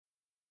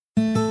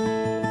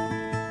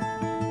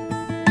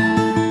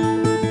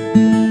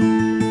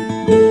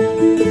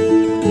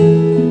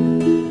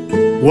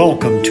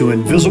Welcome to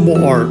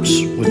Invisible Arts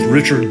with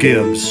Richard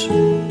Gibbs,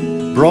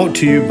 brought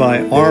to you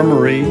by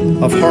Armory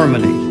of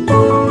Harmony.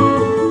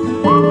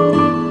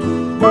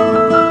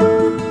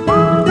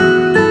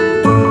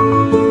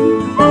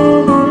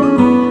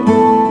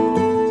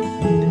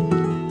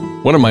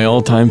 One of my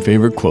all-time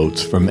favorite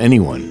quotes from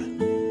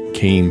anyone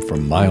came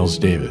from Miles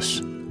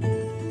Davis.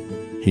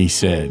 He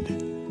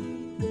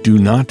said, "Do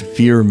not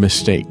fear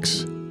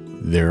mistakes.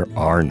 There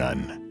are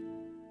none."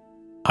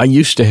 I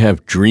used to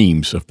have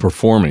dreams of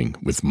performing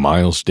with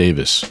Miles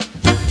Davis.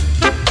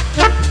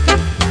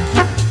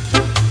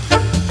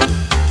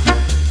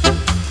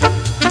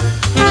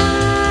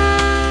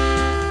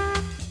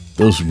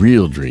 Those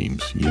real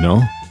dreams, you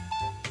know?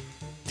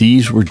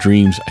 These were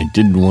dreams I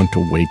didn't want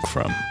to wake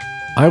from.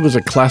 I was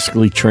a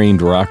classically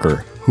trained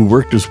rocker who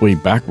worked his way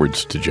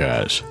backwards to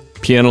jazz.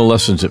 Piano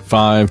lessons at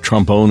 5,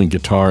 trombone and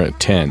guitar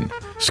at 10,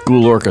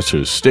 school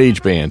orchestras,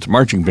 stage bands,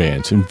 marching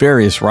bands, and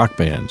various rock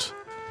bands.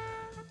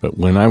 But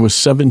when I was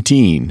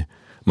 17,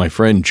 my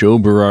friend Joe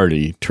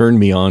Berardi turned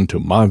me on to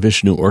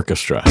Mahavishnu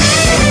Orchestra.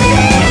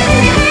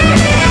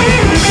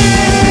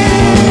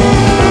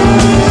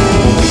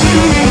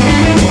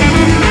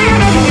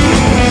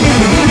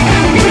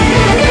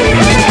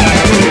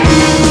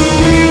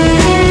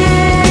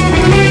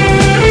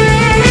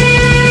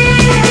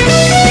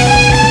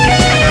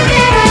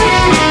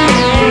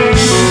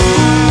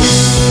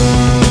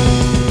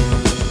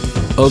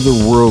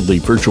 Otherworldly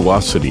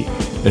virtuosity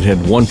that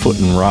had one foot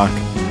in rock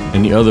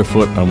and the other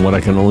foot on what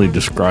I can only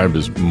describe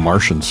as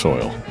Martian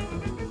soil.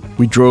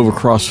 We drove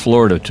across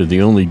Florida to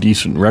the only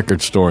decent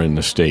record store in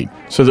the state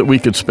so that we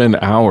could spend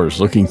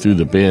hours looking through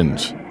the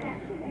bins.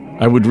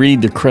 I would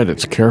read the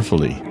credits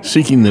carefully,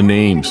 seeking the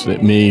names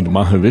that made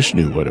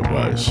Mahavishnu what it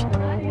was.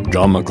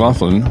 John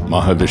McLaughlin,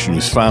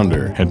 Mahavishnu's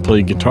founder, had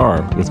played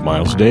guitar with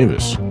Miles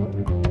Davis.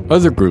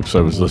 Other groups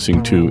I was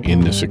listening to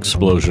in this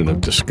explosion of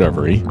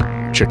discovery: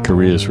 Chick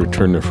Corea's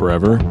Return to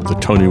Forever, the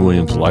Tony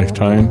Williams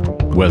Lifetime,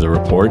 Weather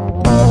Report.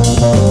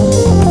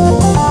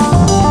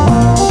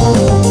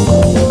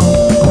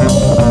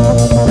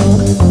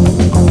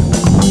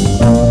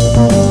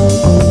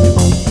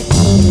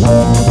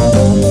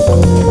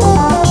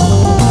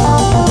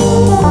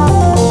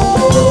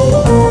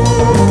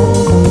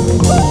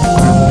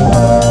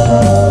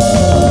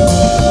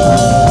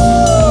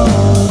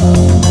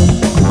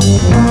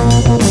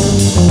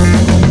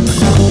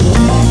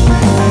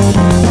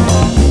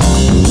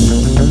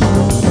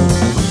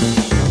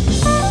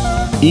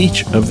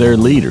 Each of their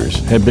leaders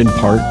had been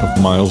part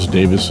of Miles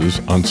Davis's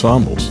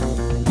ensembles.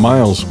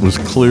 Miles was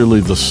clearly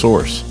the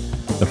source,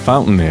 the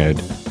fountainhead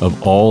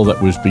of all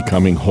that was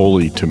becoming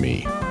holy to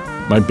me.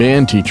 My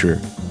band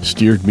teacher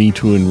steered me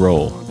to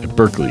enroll at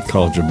Berklee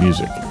College of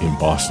Music in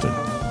Boston.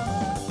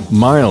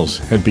 Miles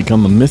had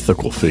become a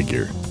mythical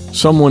figure,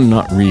 someone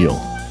not real.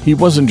 He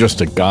wasn't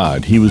just a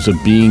god, he was a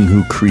being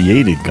who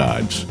created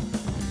gods.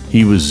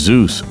 He was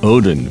Zeus,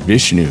 Odin,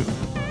 Vishnu.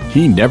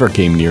 He never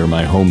came near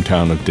my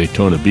hometown of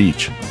Daytona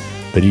Beach,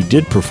 but he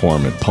did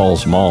perform at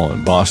Paul's Mall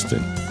in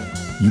Boston.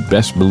 You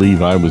best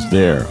believe I was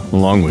there,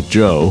 along with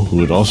Joe,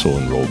 who had also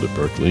enrolled at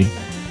Berklee,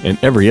 and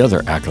every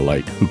other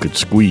acolyte who could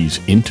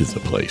squeeze into the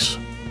place.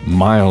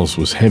 Miles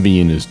was heavy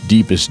in his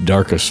deepest,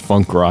 darkest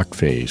funk rock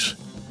phase.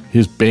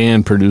 His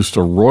band produced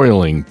a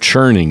roiling,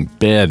 churning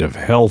bed of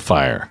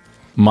hellfire.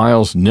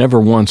 Miles never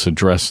once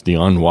addressed the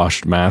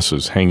unwashed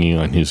masses hanging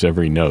on his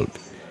every note.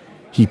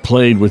 He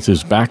played with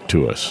his back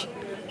to us.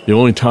 The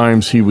only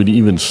times he would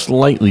even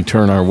slightly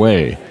turn our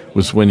way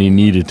was when he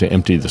needed to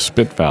empty the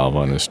spit valve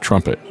on his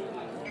trumpet.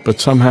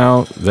 But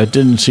somehow that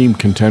didn't seem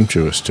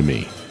contemptuous to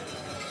me.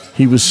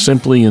 He was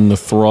simply in the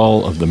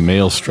thrall of the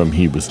maelstrom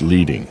he was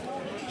leading.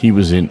 He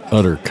was in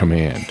utter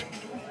command.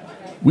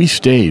 We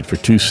stayed for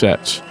 2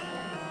 sets.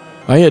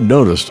 I had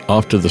noticed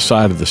off to the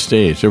side of the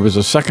stage there was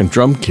a second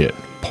drum kit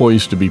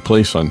poised to be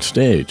placed on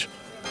stage.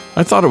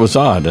 I thought it was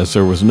odd as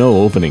there was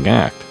no opening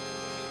act.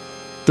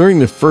 During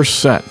the first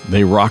set,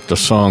 they rocked a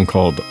song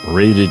called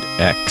Rated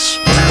X.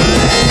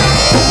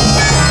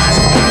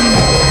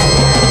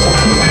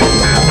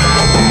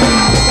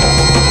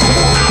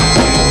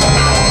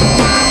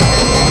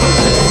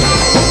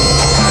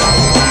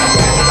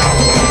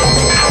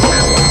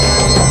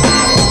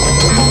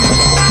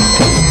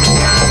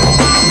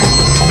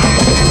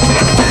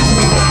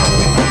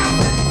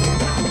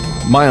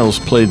 Miles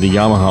played the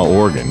Yamaha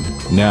organ,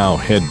 now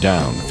head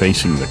down,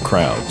 facing the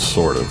crowd,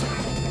 sort of.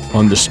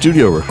 On the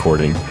studio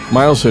recording,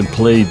 Miles had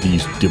played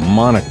these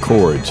demonic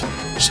chords,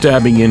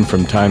 stabbing in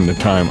from time to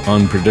time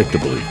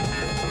unpredictably.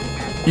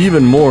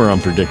 Even more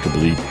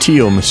unpredictably,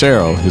 Tio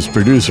Macero, his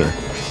producer,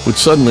 would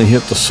suddenly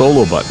hit the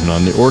solo button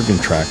on the organ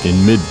track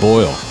in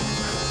mid-boil.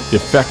 The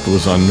effect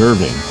was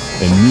unnerving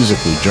and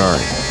musically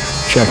jarring.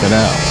 Check it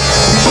out.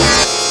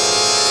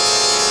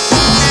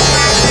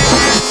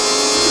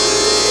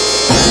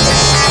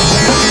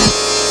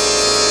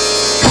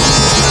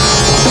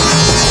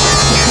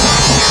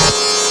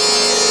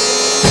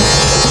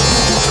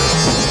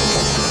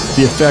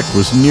 The effect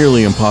was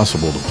nearly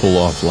impossible to pull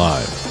off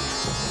live,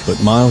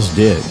 but Miles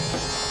did.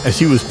 As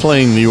he was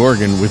playing the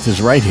organ with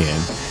his right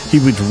hand, He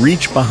would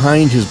reach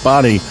behind his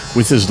body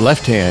with his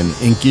left hand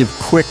and give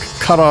quick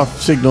cut-off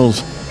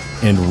signals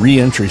and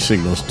re-entry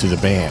signals to the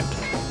band.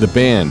 The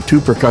band,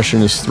 2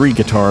 percussionists, 3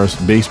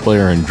 guitarists, bass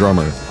player, and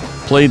drummer,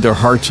 played their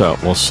hearts out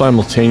while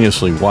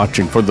simultaneously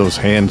watching for those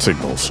hand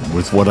signals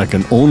with what I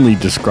can only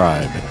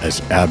describe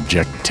as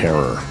abject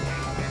terror.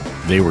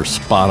 They were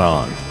spot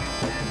on,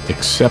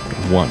 except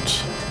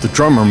once. The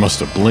drummer must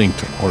have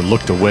blinked or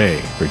looked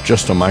away for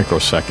just a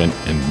microsecond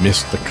and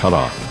missed the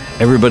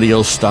cutoff. Everybody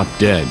else stopped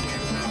dead,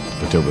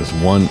 but there was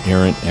one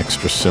errant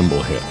extra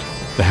cymbal hit.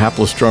 The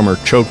hapless drummer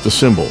choked the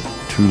cymbal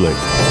too late.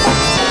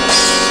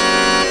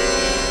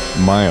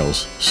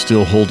 Miles,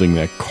 still holding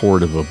that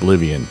cord of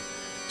oblivion,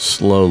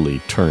 slowly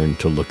turned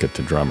to look at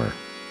the drummer.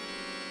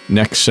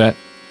 Next set,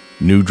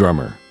 new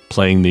drummer,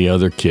 playing the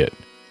other kit.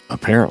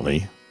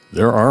 Apparently,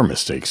 there are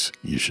mistakes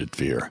you should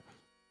fear.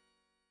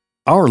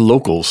 Our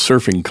local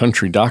surfing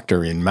country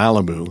doctor in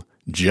Malibu,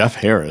 Jeff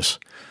Harris,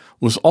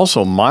 was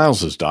also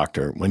Miles's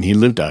doctor when he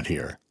lived out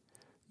here.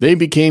 They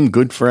became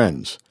good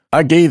friends.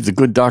 I gave the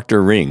good doctor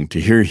a ring to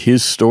hear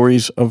his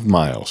stories of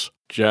Miles.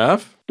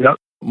 Jeff? Yep.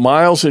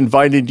 Miles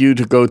invited you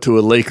to go to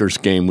a Lakers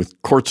game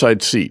with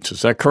courtside seats.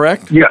 Is that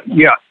correct?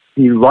 Yeah.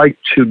 He liked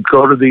to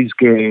go to these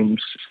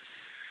games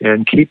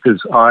and keep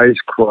his eyes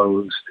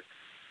closed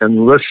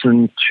and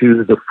listen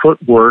to the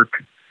footwork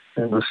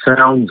and the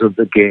sounds of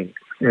the game.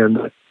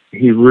 And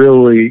he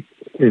really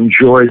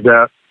enjoyed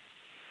that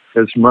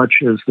as much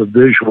as the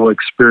visual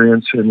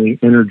experience and the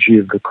energy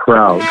of the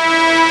crowd.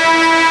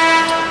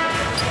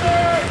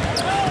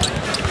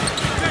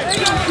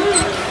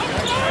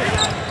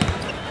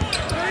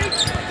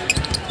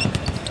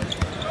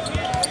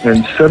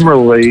 And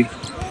similarly,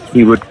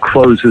 he would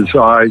close his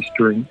eyes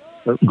during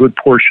a good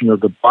portion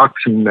of the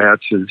boxing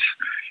matches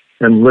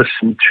and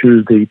listen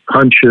to the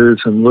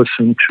punches and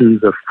listen to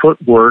the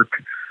footwork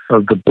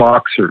of the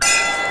boxers.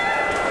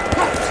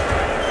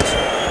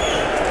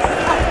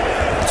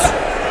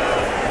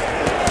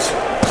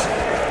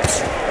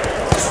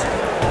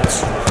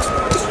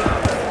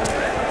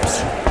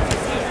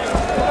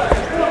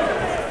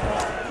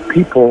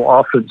 People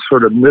often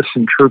sort of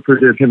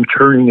misinterpreted him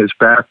turning his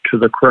back to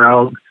the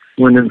crowd,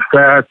 when in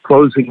fact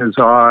closing his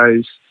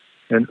eyes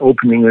and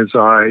opening his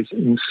eyes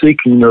and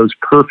seeking those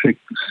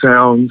perfect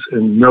sounds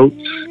and notes.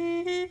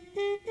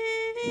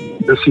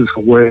 This is a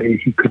way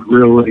he could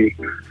really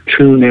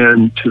tune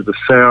in to the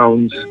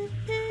sounds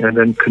and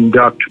then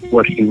conduct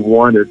what he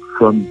wanted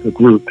from the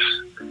groups.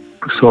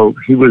 So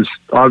he was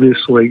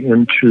obviously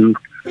into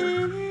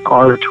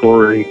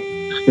auditory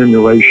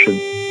stimulation.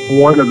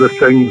 One of the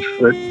things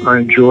that I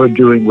enjoyed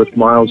doing with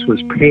Miles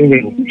was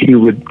painting. He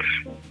would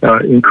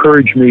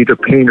encourage me to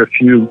paint a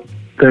few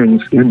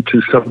things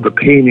into some of the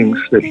paintings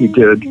that he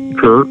did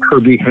for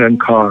Herbie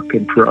Hancock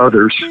and for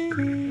others.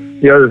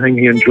 The other thing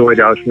he enjoyed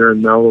out here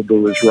in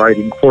Malibu was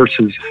riding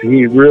horses.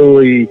 He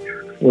really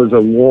was a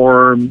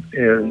warm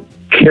and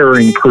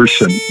caring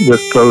person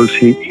with those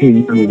he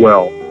knew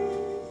well.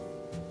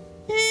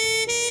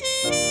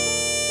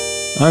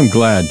 I'm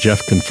glad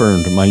Jeff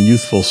confirmed my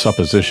youthful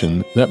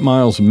supposition that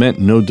Miles meant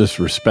no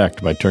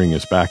disrespect by turning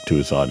his back to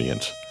his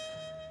audience.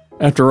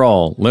 After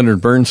all,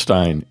 Leonard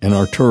Bernstein and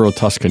Arturo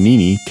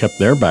Toscanini kept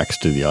their backs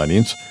to the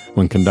audience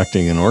when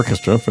conducting an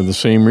orchestra for the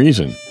same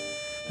reason,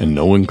 and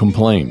no one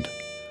complained.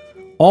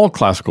 All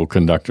classical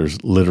conductors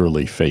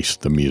literally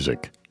faced the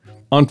music.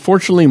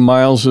 Unfortunately,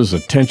 Miles's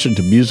attention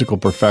to musical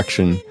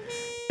perfection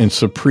and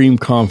supreme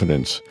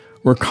confidence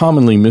were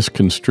commonly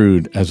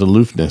misconstrued as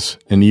aloofness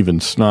and even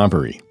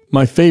snobbery.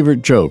 My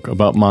favorite joke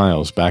about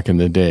Miles back in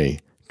the day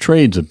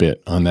trades a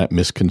bit on that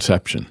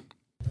misconception.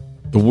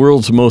 The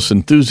world's most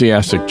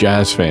enthusiastic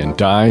jazz fan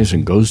dies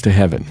and goes to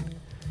heaven.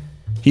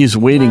 He is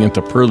waiting at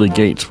the pearly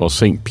gates while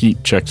St.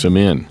 Pete checks him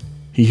in.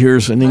 He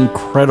hears an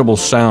incredible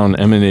sound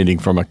emanating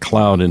from a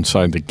cloud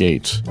inside the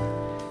gates.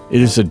 It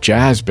is a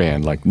jazz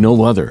band like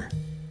no other.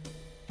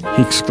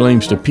 He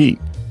exclaims to Pete,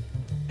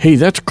 "Hey,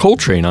 that's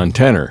Coltrane on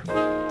tenor."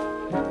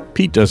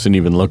 Pete doesn't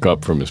even look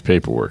up from his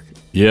paperwork.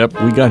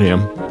 "Yep, we got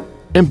him."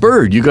 "And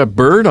Bird, you got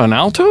Bird on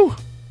alto?"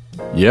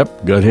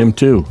 "Yep, got him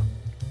too."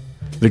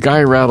 The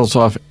guy rattles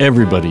off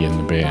everybody in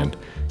the band.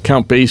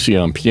 Count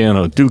Basie on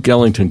piano, Duke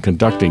Ellington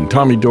conducting,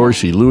 Tommy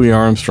Dorsey, Louis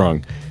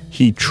Armstrong.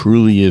 He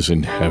truly is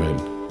in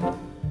heaven.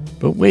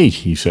 "But wait,"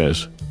 he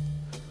says.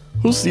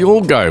 "Who's the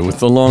old guy with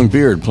the long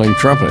beard playing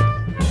trumpet?"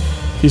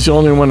 "He's the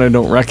only one I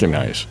don't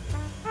recognize."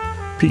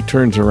 Pete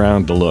turns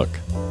around to look.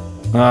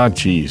 "Ah,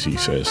 geez," he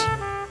says.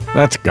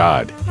 "That's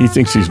God. He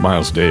thinks he's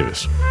Miles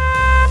Davis."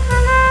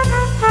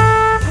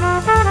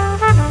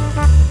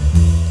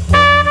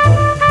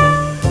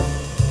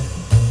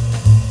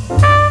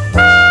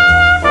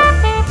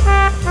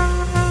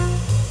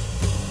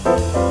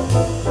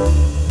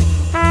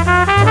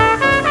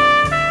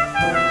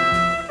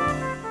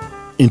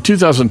 In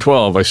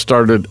 2012, I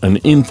started an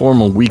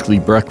informal weekly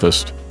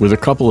breakfast with a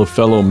couple of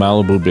fellow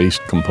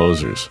Malibu-based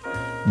composers.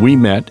 We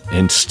met,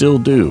 and still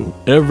do,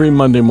 every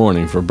Monday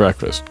morning for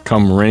breakfast,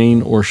 come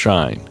rain or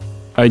shine.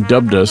 I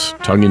dubbed us,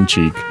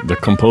 tongue-in-cheek, the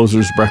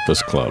Composers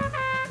Breakfast Club.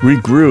 We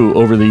grew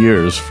over the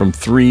years from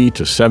 3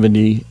 to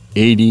 70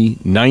 80,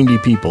 90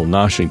 people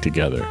noshing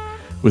together,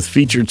 with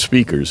featured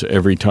speakers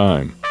every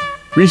time.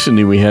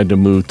 Recently, we had to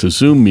move to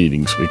Zoom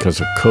meetings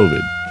because of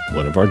COVID.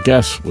 One of our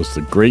guests was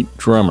the great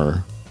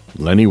drummer,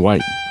 Lenny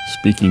White,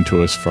 speaking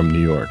to us from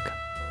New York.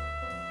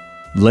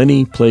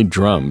 Lenny played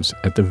drums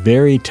at the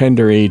very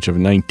tender age of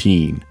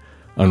 19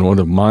 on one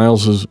of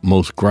Miles's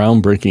most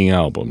groundbreaking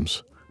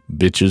albums,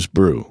 Bitches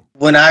Brew.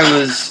 When I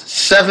was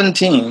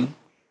 17,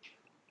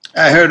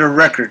 I heard a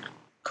record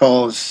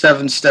called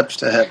 7 Steps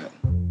to Heaven.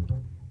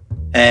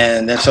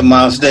 And that's a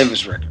Miles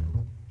Davis record.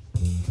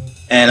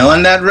 And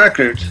on that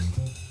record,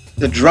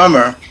 the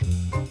drummer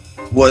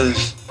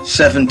was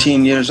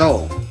 17 years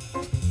old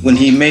when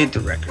he made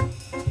the record.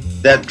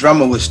 That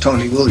drummer was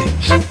Tony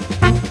Williams.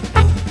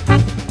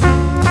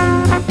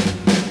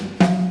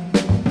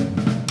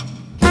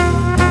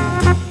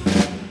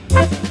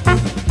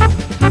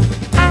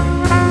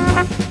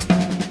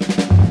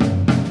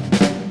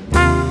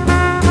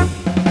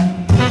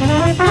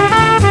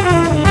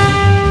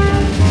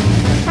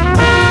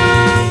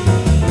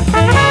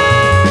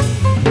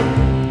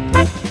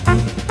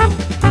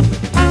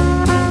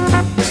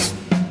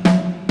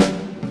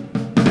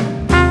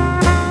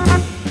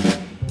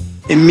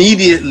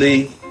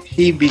 Immediately,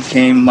 he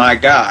became my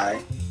guy,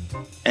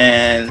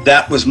 and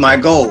that was my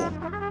goal,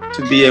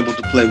 to be able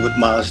to play with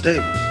Miles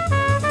Davis.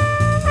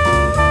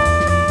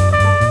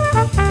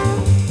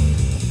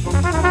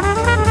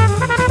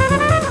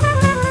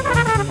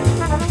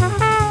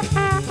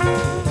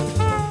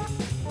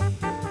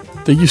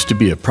 There used to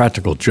be a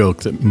practical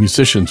joke that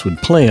musicians would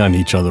play on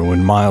each other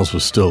when Miles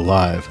was still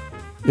alive.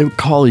 They would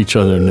call each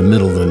other in the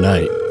middle of the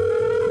night,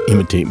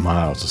 imitate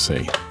Miles, and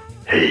say,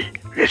 "Hey,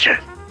 Richard,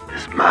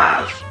 this is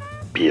Miles.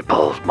 Be at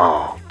Paul's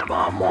Mall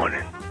tomorrow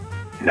morning,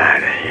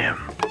 9 a.m.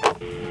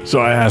 So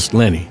I asked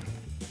Lenny,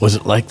 was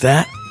it like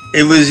that?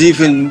 It was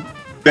even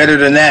better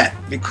than that,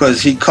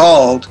 because he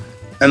called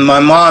and my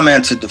mom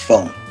answered the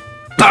phone.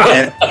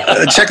 And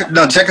check it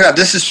out.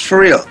 This is for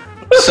real.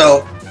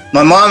 So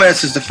my mom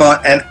answers the phone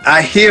and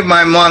I hear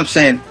my mom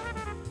saying,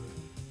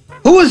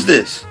 "Who is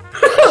this?"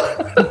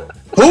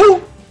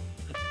 "Who?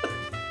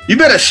 You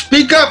better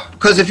speak up,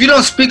 because if you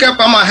don't speak up,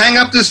 I'm going to hang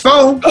up this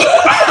phone."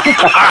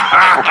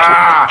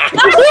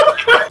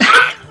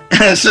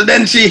 And so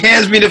then she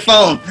hands me the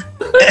phone.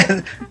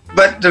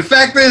 But the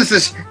fact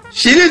is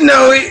she didn't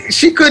know,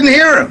 she couldn't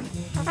hear him.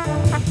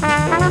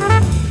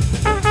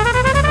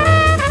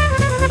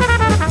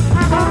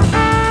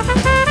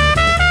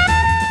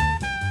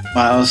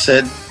 Miles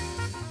said,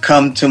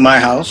 "Come to my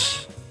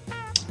house.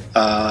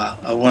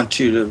 I want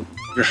you to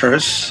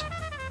rehearse."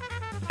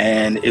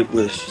 And it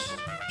was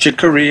Chick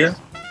Corea,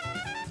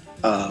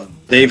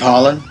 Dave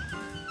Holland,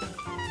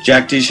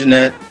 Jack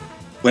DeJohnette,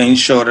 Wayne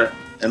Shorter,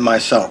 and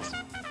myself.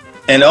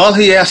 And all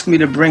he asked me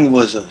to bring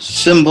was a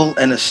cymbal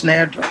and a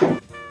snare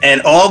drum.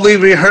 And all we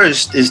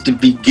rehearsed is the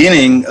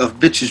beginning of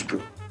Bitches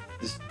Brew.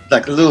 It's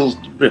like a little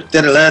riff.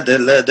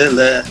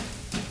 Da-da-da-da-da-da-da.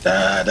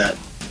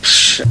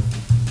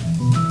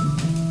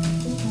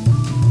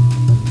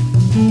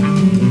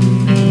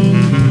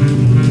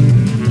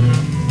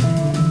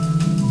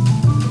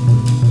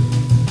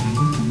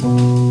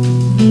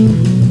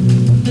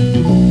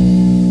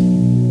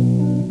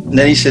 And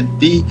then he said,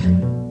 "Be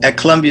at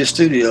Columbia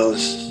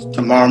Studios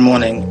tomorrow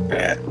morning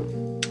at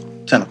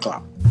 10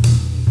 o'clock.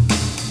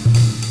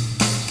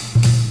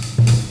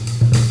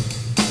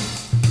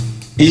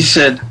 He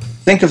said,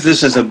 "Think of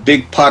this as a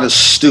big pot of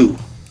stew,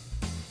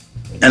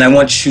 and I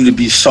want you to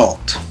be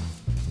salt."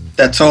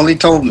 That's all he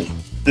told me.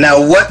 Now,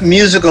 what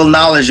musical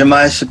knowledge am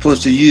I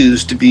supposed to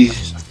use to be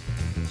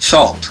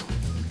salt?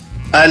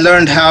 I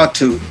learned how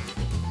to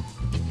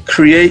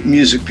create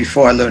music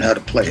before I learned how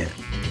to play it.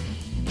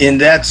 In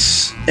that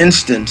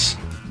instance,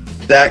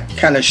 that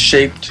kind of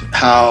shaped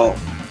how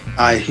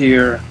I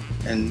hear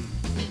and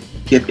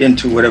get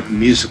into whatever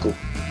musical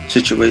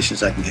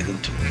situations I can get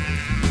into.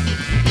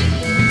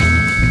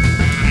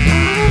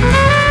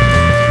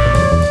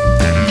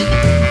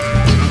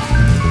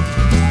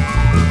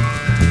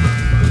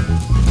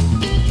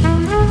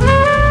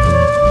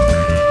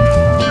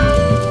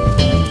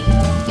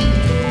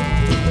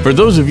 For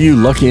those of you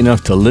lucky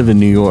enough to live in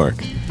New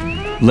York,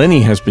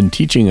 Lenny has been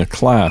teaching a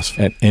class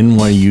at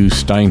NYU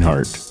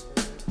Steinhardt,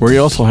 where he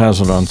also has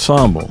an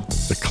ensemble.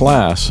 The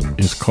class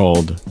is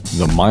called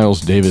The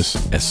Miles Davis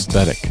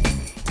Aesthetic,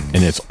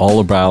 and it's all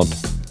about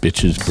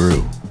Bitches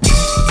Brew.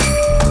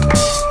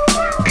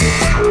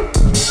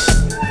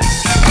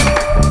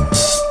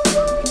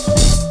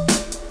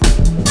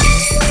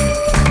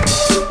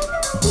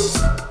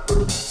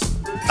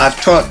 I've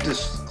taught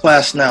this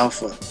class now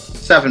for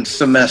 7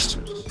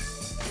 semesters.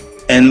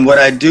 And what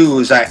I do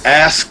is I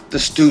ask the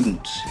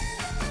students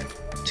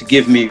to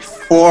give me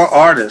 4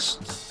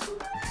 artists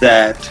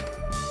that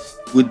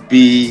would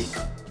be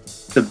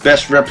the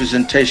best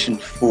representation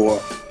for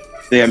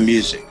their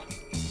music.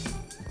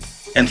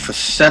 And for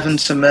 7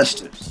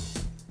 semesters,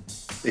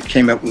 they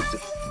came up with the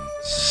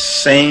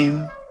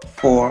same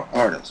 4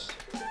 artists.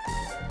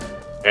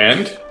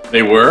 And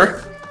they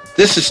were?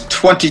 This is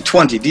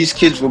 2020. These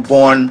kids were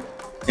born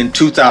in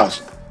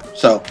 2000.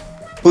 So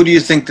Who do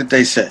you think that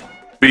they said?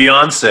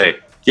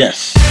 Beyonce.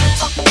 Yes.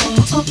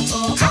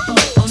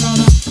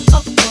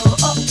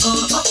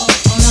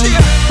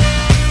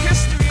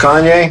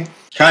 Kanye?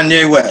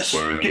 Kanye West.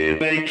 Work it,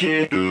 make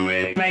it, do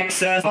it.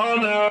 Makes us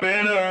harder,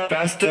 better,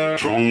 faster,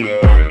 stronger.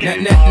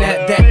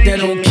 That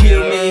don't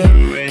kill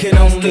me, can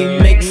only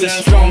make me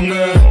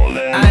stronger.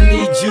 I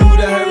need you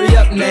to hurry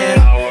up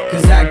now,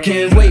 cause I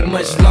can't wait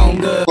much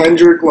longer.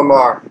 Kendrick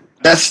Lamar.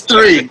 That's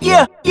 3.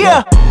 Yeah.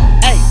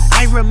 Hey,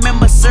 I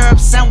remember syrup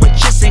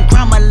sandwiches and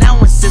crime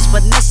allowances.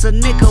 Finesse a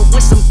nigga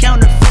with some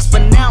counterfeits,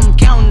 but now I'm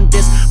counting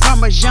this.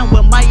 Parmesan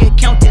where my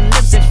accountant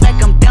lives, in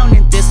fact I'm down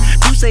in this.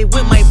 You say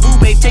with my boo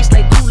babe tastes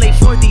like Kool-Aid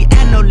for the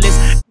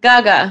analyst.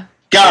 Gaga.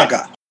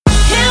 Gaga.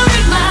 Can't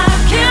read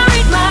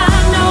my,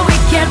 no, we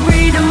can't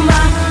read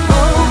my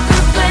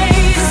poker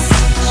face.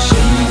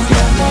 She's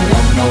got no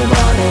love,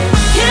 nobody.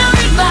 Can't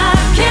read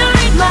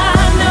my,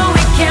 no,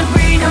 we can't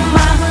read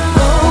my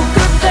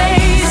poker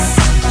face.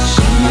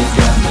 She's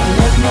got no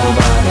love,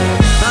 nobody.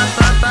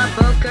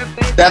 Poker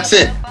face. That's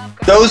it.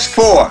 Those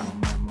 4.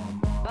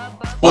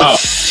 Wow. With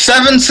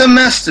 7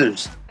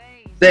 semesters,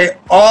 they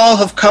all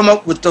have come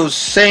up with those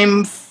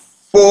same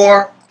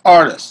 4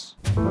 artists.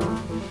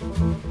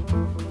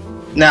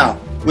 Now,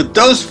 with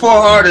those 4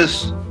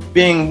 artists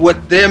being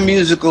what their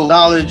musical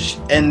knowledge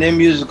and their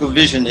musical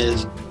vision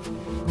is,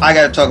 I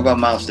got to talk about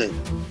Miles Davis.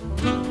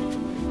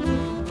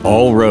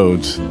 All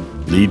roads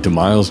lead to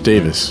Miles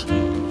Davis.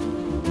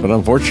 But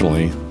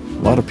unfortunately,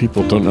 a lot of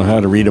people don't know how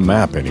to read a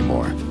map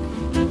anymore.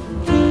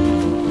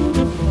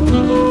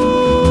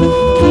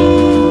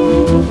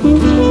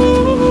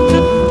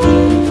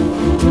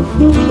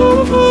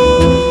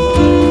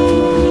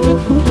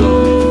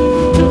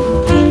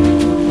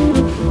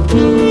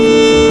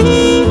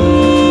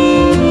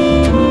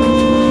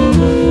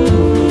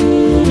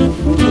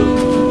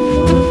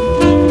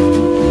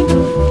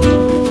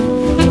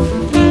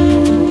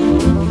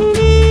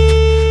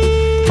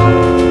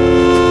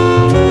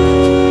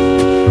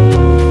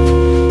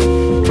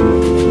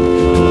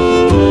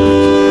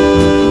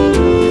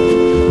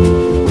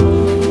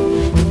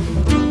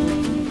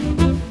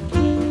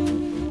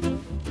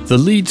 The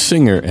lead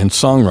singer and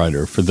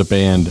songwriter for the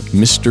band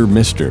Mr.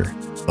 Mister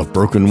of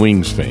Broken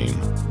Wings fame,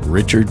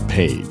 Richard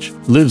Page,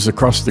 lives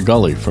across the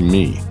gully from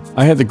me.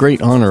 I had the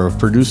great honor of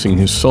producing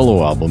his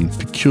solo album,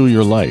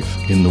 Peculiar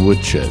Life, in the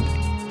Woodshed.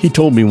 He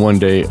told me one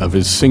day of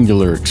his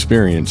singular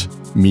experience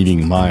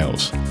meeting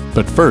Miles.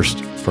 But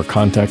first, for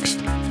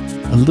context,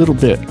 a little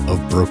bit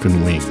of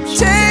Broken Wings.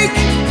 Take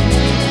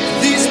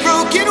these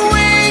broken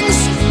wings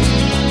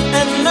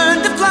and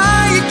learn to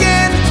fly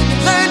again.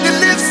 Learn to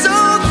live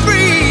so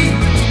free.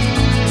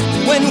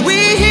 When we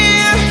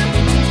hear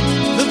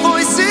the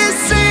voices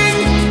sing,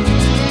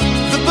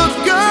 the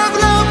book of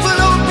love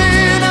will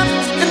open up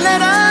and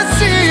let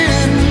us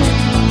in.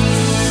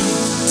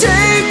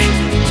 Take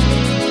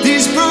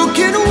these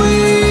broken wings.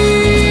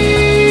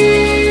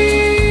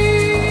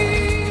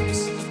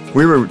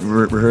 We were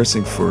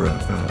rehearsing for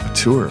a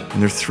tour, and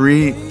there are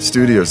 3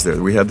 studios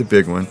there. We had the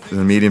big one,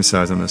 the medium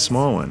size, and the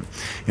small one.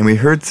 And we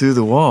heard through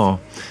the wall,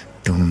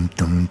 dum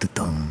dum da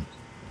dum,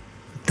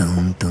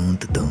 dum dum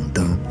da dum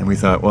dum. And we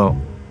thought, well,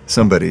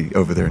 somebody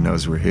over there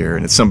knows we're here,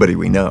 and it's somebody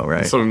we know,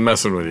 right? Someone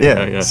messing with you.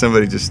 Yeah,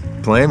 somebody just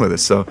playing with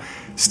us. So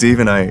Steve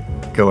and I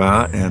go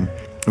out, and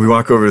we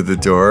walk over to the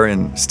door,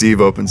 and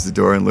Steve opens the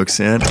door and looks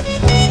in,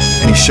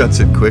 and he shuts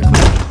it quickly.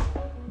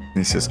 And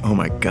he says, "Oh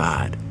my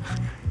God."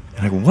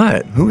 And I go,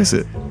 "What? Who is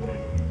it?"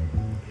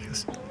 He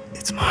goes,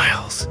 "It's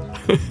Miles."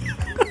 I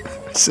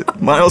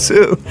said, "Miles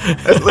who?"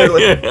 That's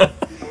literally, He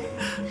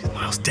goes,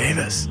 "Miles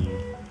Davis."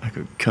 I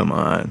go, "Come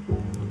on."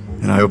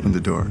 And I opened the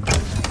door.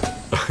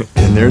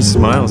 And there's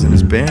Miles and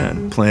his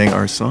band playing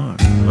our song.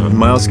 And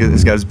Miles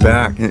has got his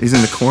back, and he's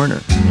in the corner.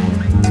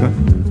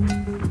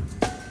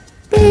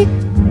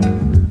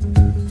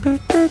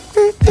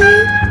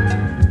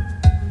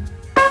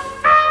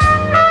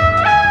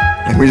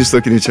 And we just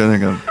look at each other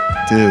and go,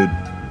 "Dude,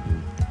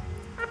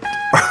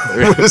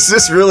 is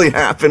this really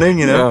happening?"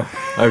 You know?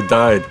 Yeah, I've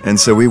died. And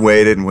so we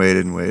waited and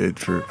waited and waited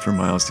for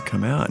Miles to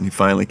come out, and he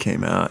finally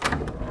came out.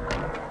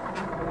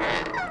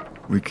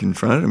 We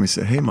confronted him. We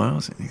said, "Hey,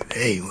 Miles." And he goes,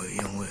 "Hey,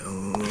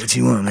 what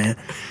you want, man?"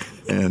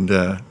 And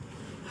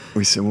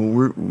we said,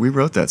 "Well, we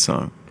wrote that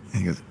song."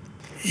 And he goes,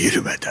 "You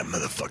wrote that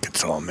motherfucking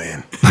song,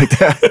 man." Like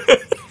that.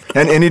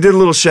 and he did a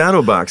little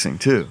shadow boxing,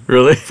 too.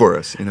 Really? For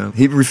us, you know.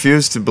 He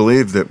refused to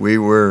believe that we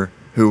were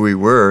who we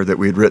were, that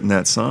we had written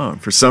that song.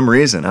 For some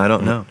reason, I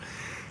don't know.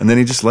 And then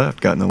he just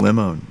left, got in a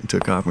limo, and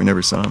took off. We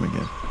never saw him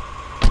again.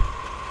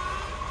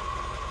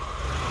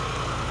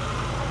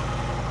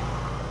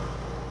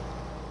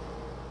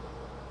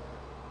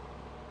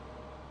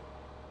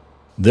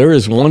 There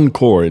is one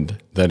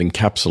chord that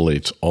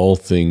encapsulates all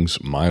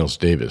things Miles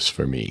Davis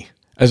for me.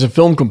 As a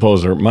film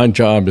composer, my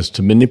job is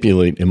to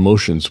manipulate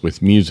emotions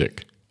with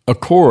music. A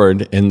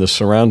chord and the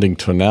surrounding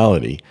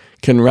tonality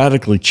can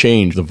radically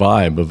change the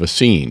vibe of a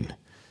scene.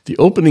 The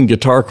opening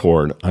guitar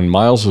chord on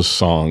Miles's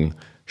song,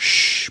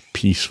 Shh,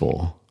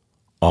 Peaceful,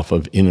 off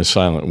of In a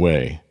Silent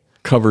Way,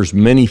 covers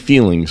many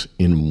feelings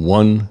in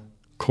one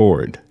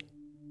chord.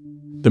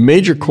 The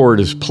major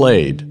chord is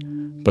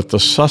played, but the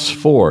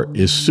sus4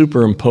 is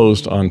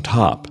superimposed on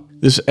top.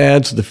 This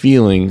adds the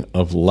feeling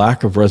of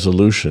lack of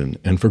resolution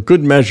and, for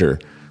good measure,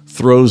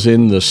 throws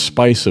in the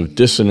spice of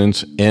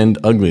dissonance and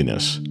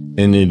ugliness,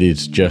 and it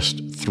is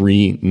just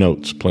 3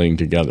 notes playing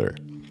together.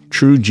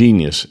 True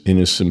genius in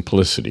its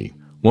simplicity.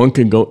 One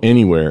can go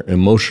anywhere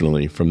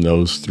emotionally from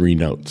those 3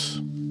 notes.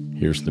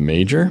 Here's the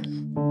major.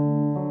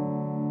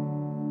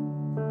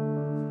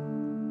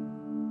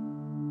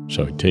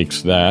 So he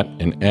takes that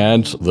and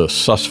adds the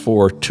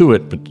sus4 to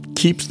it, but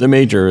keeps the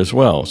major as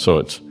well. So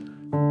it's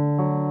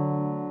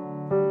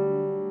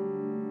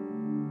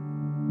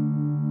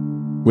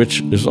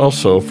which is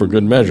also, for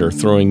good measure,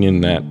 throwing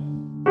in that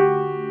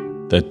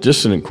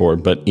dissonant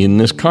chord, but in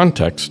this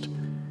context,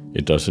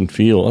 it doesn't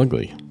feel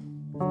ugly.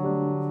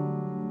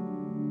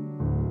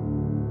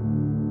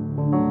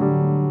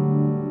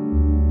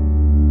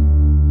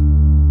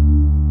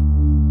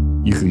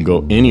 You can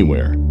go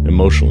anywhere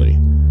emotionally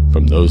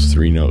from those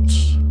 3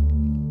 notes.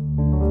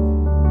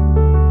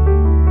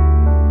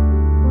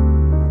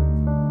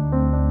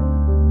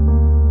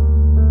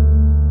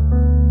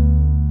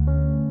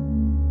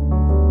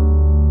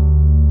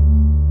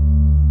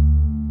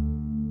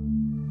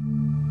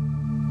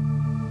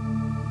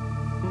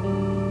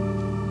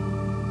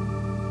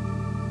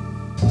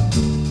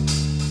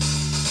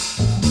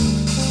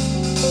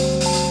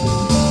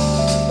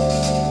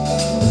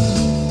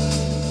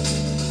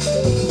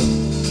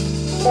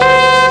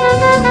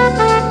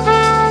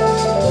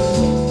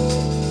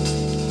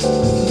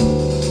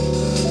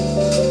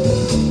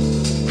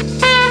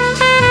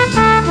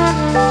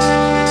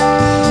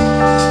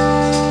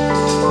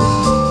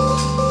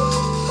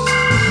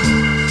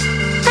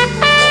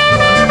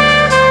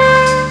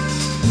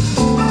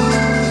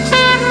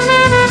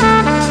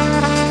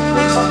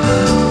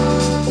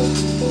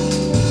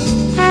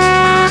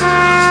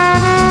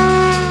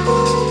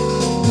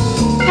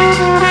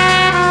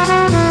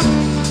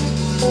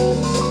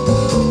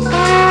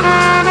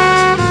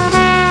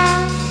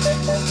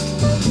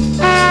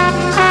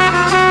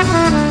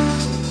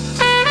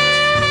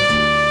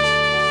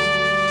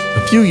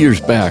 A few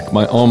years back,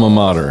 my alma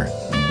mater,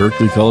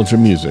 Berklee College of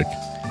Music,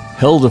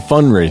 held a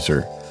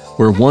fundraiser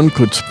where one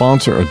could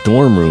sponsor a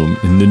dorm room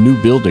in the new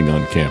building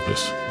on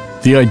campus.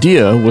 The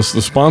idea was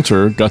the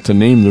sponsor got to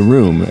name the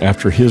room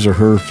after his or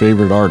her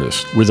favorite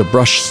artist with a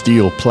brushed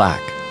steel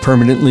plaque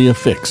permanently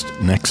affixed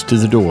next to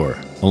the door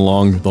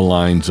along the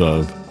lines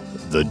of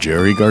the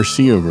Jerry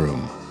Garcia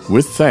Room,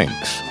 with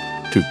thanks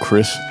to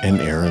Chris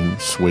and Aaron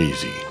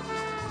Swayze.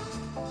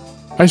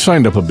 I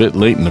signed up a bit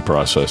late in the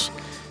process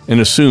and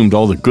assumed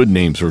all the good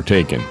names were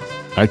taken.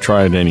 I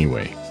tried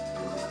anyway.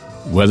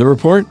 Weather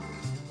Report?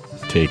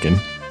 Taken.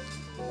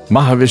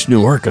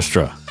 Mahavishnu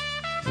Orchestra?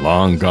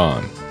 Long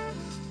gone.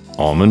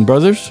 Allman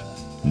Brothers?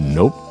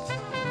 Nope.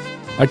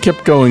 I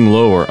kept going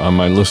lower on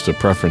my list of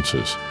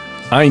preferences.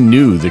 I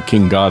knew the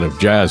king god of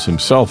jazz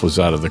himself was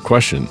out of the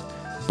question.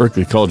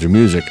 Berklee College of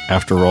Music,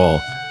 after all,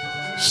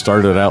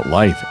 started out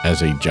life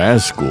as a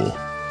jazz school.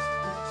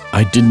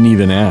 I didn't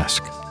even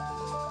ask.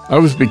 I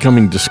was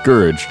becoming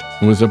discouraged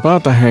and was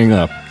about to hang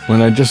up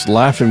when I just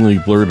laughingly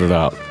blurted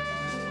out,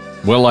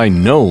 "Well, I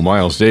know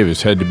Miles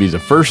Davis had to be the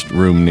first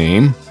room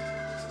name."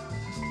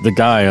 The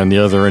guy on the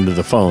other end of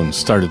the phone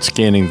started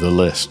scanning the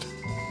list.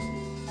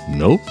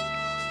 "Nope.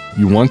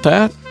 You want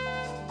that?"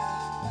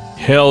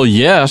 "Hell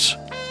yes."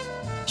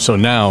 So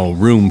now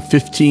room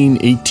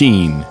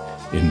 1518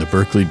 in the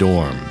Berklee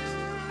dorm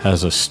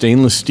has a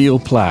stainless steel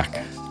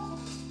plaque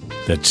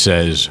that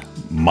says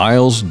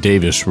Miles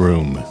Davis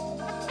Room.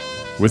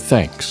 With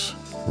thanks,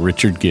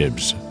 Richard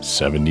Gibbs,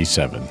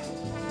 77.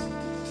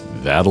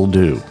 That'll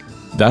do.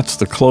 That's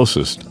the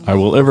closest I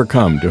will ever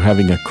come to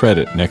having a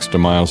credit next to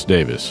Miles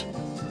Davis,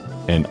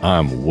 and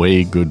I'm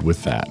way good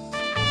with that.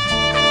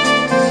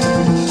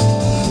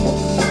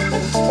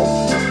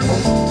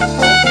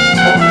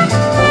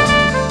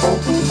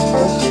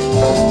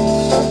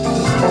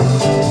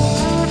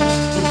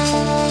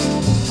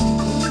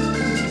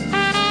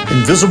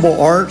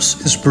 Invisible Arts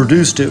is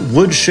produced at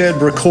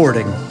Woodshed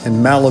Recording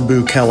in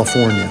Malibu,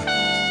 California.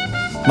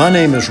 My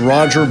name is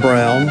Roger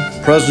Brown,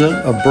 president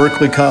of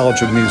Berklee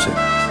College of Music.